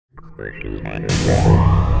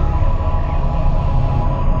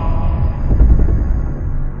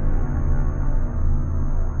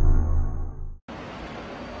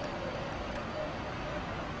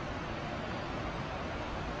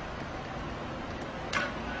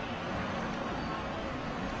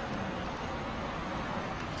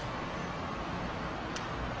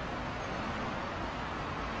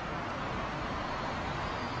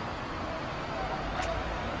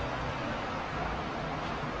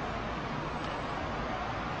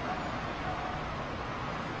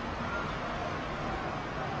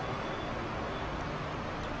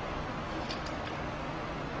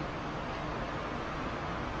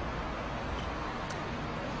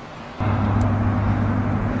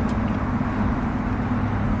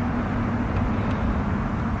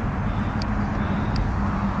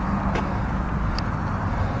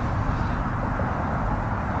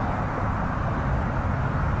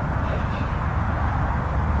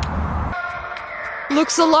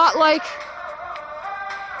Looks a lot like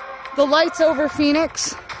the lights over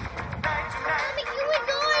Phoenix.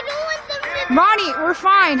 Ronnie, we're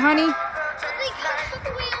fine, honey.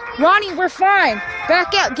 Ronnie, we're fine.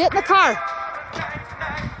 Back out, get in the car.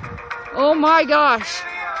 Oh my gosh.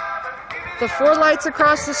 The 4 lights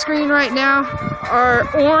across the screen right now are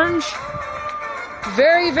orange,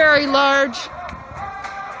 very, very large.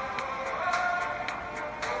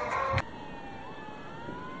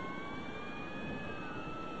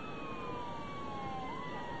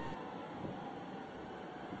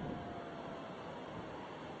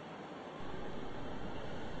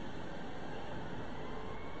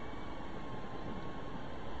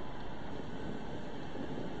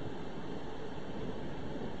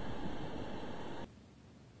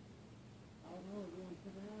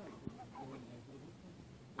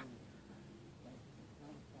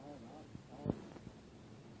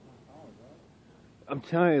 I'm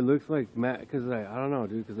telling you, it looks like because I don't know,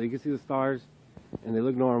 dude, because you can see the stars and they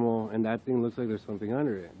look normal, and that thing looks like there's something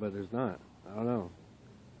under it, but there's not. I don't know.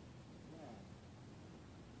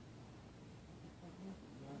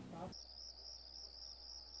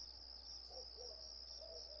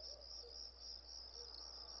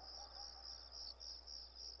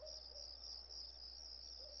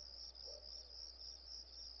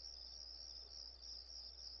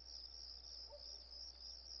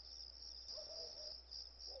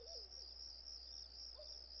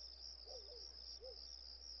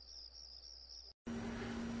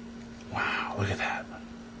 Wow, look at that.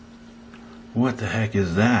 What the heck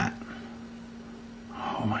is that?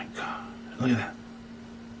 Oh my God, look at that.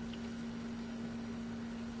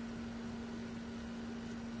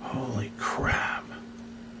 Holy crap.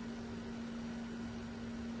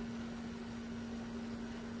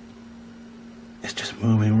 It's just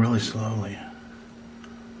moving really slowly.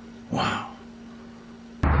 Wow.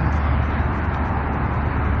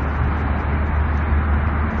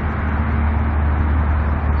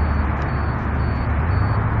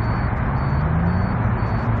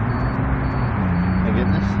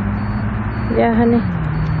 Yeah, honey.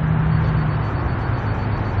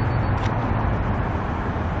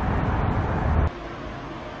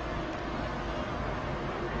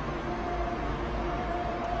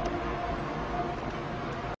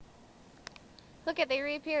 Look it, they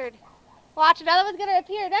reappeared. Watch, another one's gonna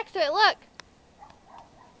appear next to it, look.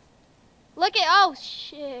 Look it, oh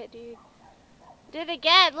shit, dude. Did it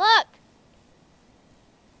again, look.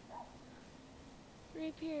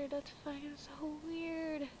 Reappeared, that's fucking so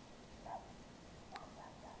weird.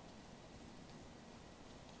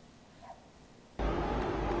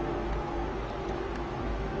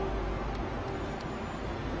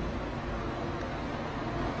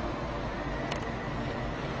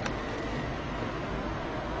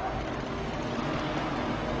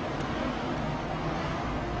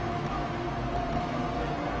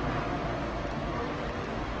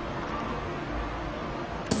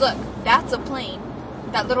 Look, that's a plane.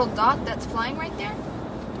 That little dot that's flying right there,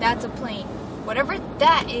 that's a plane. Whatever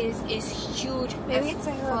that is huge. Maybe it's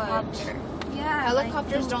a helicopter. Yeah,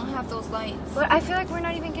 helicopters don't have those lights. But I feel like we're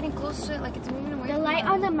not even getting close to it, like it's moving away. The light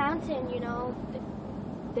on the mountain, you know,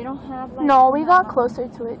 they don't have like... No, we got closer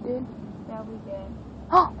to it, dude. Yeah, we did.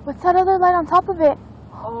 Oh, what's that other light on top of it?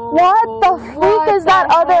 Oh, what the freak is that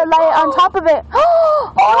other light on top of it?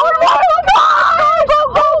 Oh my